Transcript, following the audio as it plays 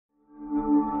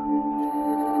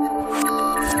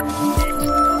Hello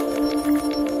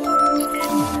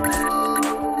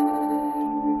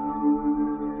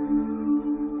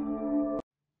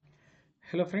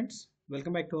friends,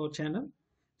 welcome back to our channel.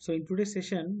 So in today's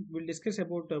session, we'll discuss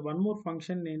about one more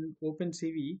function in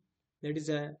OpenCV, that is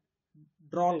a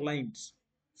draw lines.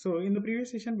 So in the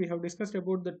previous session, we have discussed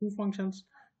about the two functions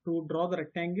to draw the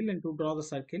rectangle and to draw the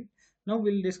circle. Now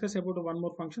we'll discuss about one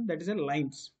more function, that is a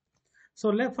lines.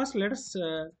 So first let us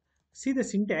see the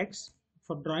syntax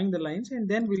for drawing the lines, and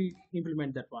then we'll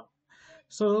implement that one.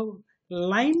 So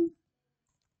line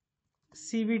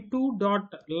cv2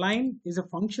 dot line is a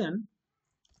function,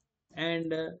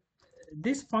 and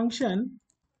this function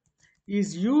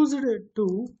is used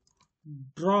to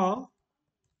draw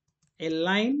a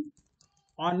line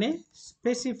on a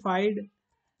specified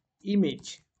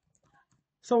image.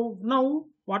 So now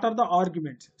what are the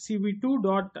arguments? cv2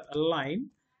 dot line,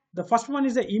 the first one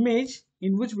is the image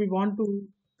in which we want to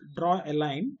draw a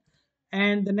line,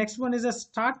 and the next one is a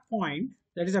start point,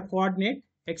 that is a coordinate,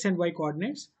 x and y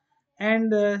coordinates,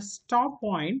 and the stop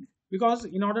point, because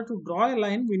in order to draw a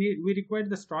line we require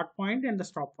the start point and the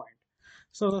stop point.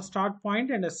 So the start point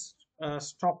and a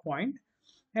stop point,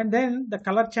 and then the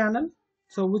color channel,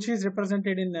 so which is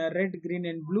represented in red, green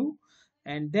and blue,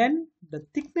 and then the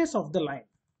thickness of the line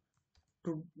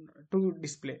to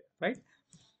display, right?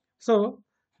 So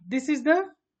this is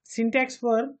the syntax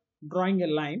for drawing a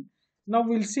line. Now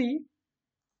we'll see.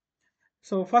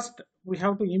 So first we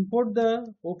have to import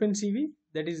the OpenCV,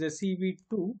 that is the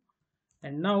CV2,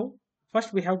 and now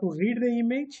first we have to read the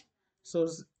image. So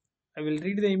I will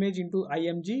read the image into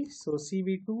img. So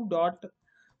cv2 dot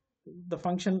the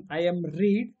function im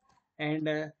read,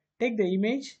 and take the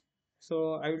image.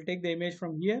 So I will take the image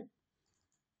from here.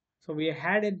 So we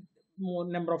had a more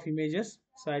number of images,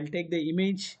 so I'll take the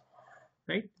image,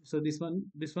 right? So this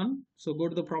one. So go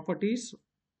to the properties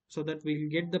so that we will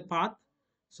get the path.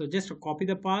 So just copy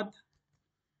the path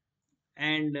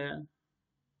and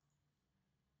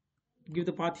give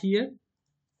the path here.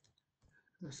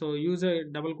 So use a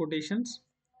double quotations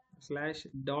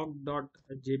 /dog.jpg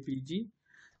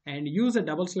and use a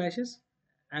double slashes,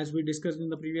 as we discussed in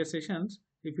the previous sessions.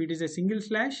 If it is a single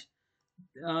slash,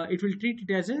 it will treat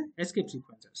it as a escape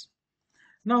sequences.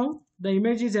 Now the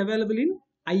image is available in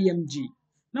img.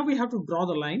 Now we have to draw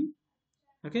the line.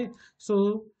 Okay,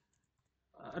 so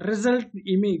result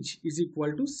image is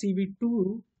equal to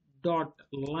cv2 dot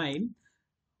line.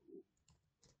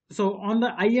 So on the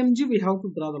img we have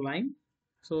to draw the line.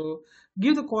 So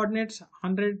give the coordinates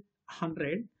 100,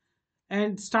 100,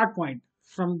 and start point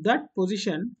from that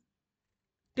position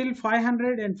till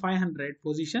 500 and 500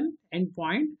 position, end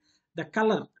point, the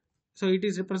color. So it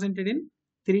is represented in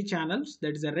 3 channels,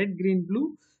 that is a red, green,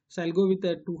 blue. So I'll go with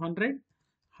the 200,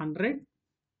 100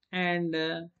 and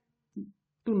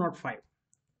 205.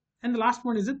 And the last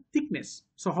one is the thickness.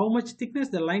 So how much thickness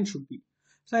the line should be.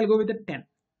 So I'll go with the 10.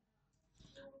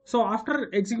 So after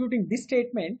executing this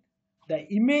statement, the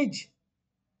image,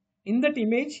 in that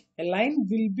image a line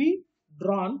will be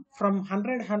drawn from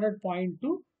 100 point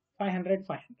to 500.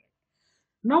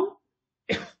 Now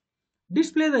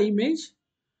display the image.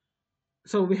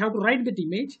 So we have to write that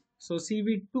image. So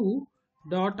cv2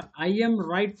 dot im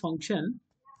write function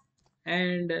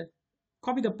and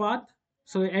copy the path.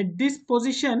 So at this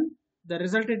position the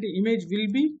resultant image will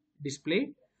be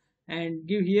displayed, and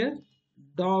give here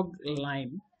dog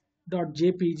line dot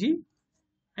jpg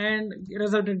and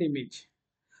resultant image.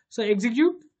 So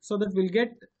execute, so that we'll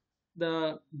get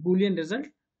the boolean result.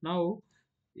 Now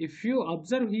if you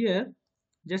observe here,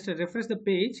 just refresh the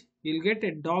page, you'll get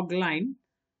a dog line.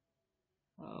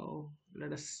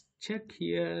 Let us check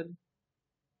here.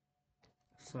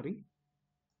 Sorry,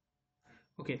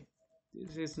 okay,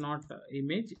 this is not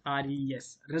image,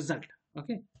 res, result.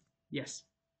 Okay, yes,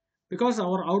 because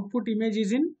our output image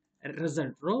is in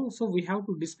result row, so we have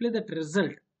to display that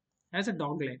result as a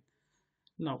dog line.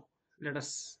 Now let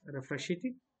us refresh it,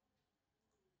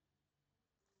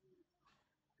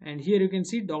 and here you can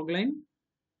see dog line.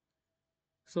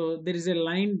 So there is a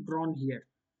line drawn here.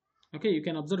 Okay, you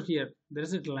can observe here there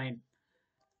is a line,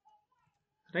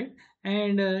 right?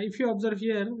 And if you observe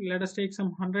here, let us take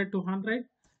some 100 to 100,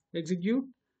 execute,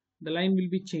 the line will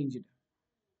be changed,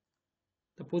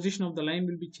 the position of the line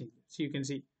will be changed. So you can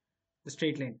see the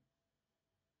straight line.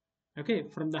 Okay,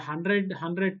 from the 100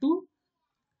 to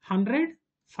 100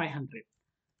 500.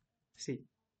 See,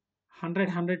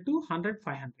 100 to 100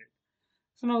 500.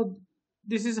 So now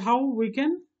this is how we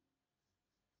can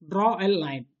draw a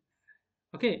line.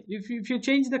 Okay, if you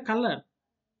change the color,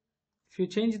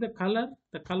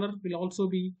 the color will also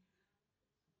be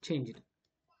changed.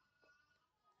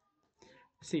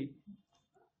 See,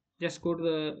 just go to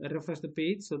the refresh the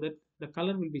page so that the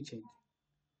color will be changed.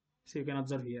 So you can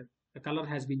observe here the color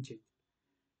has been changed,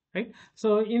 right?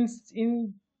 So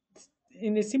in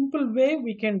a simple way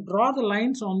we can draw the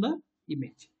lines on the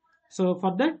image. So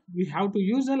for that we have to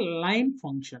use a line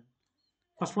function.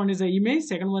 First one is a image,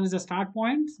 second one is a start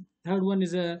point, third one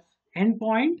is a end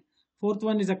point, fourth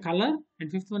one is a color,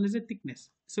 and fifth one is a thickness.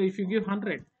 So if you give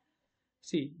 100,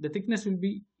 see the thickness will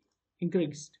be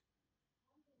increased.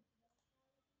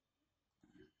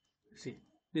 See,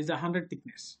 this is a 100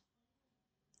 thickness,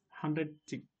 100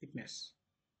 thickness,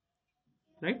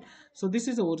 right? So this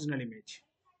is the original image.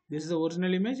 This is the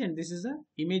original image, and this is a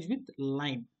image with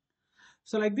line.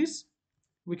 So like this,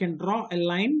 we can draw a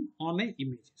line on a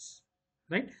images,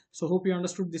 right? So hope you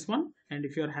understood this one. And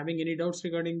if you are having any doubts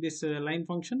regarding this line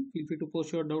function, feel free to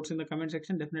post your doubts in the comment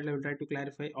section. Definitely I will try to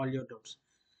clarify all your doubts.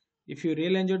 If you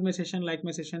really enjoyed my session, like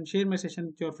my session, share my session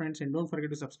with your friends, and don't forget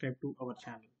to subscribe to our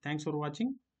channel. Thanks for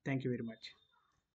watching. Thank you very much.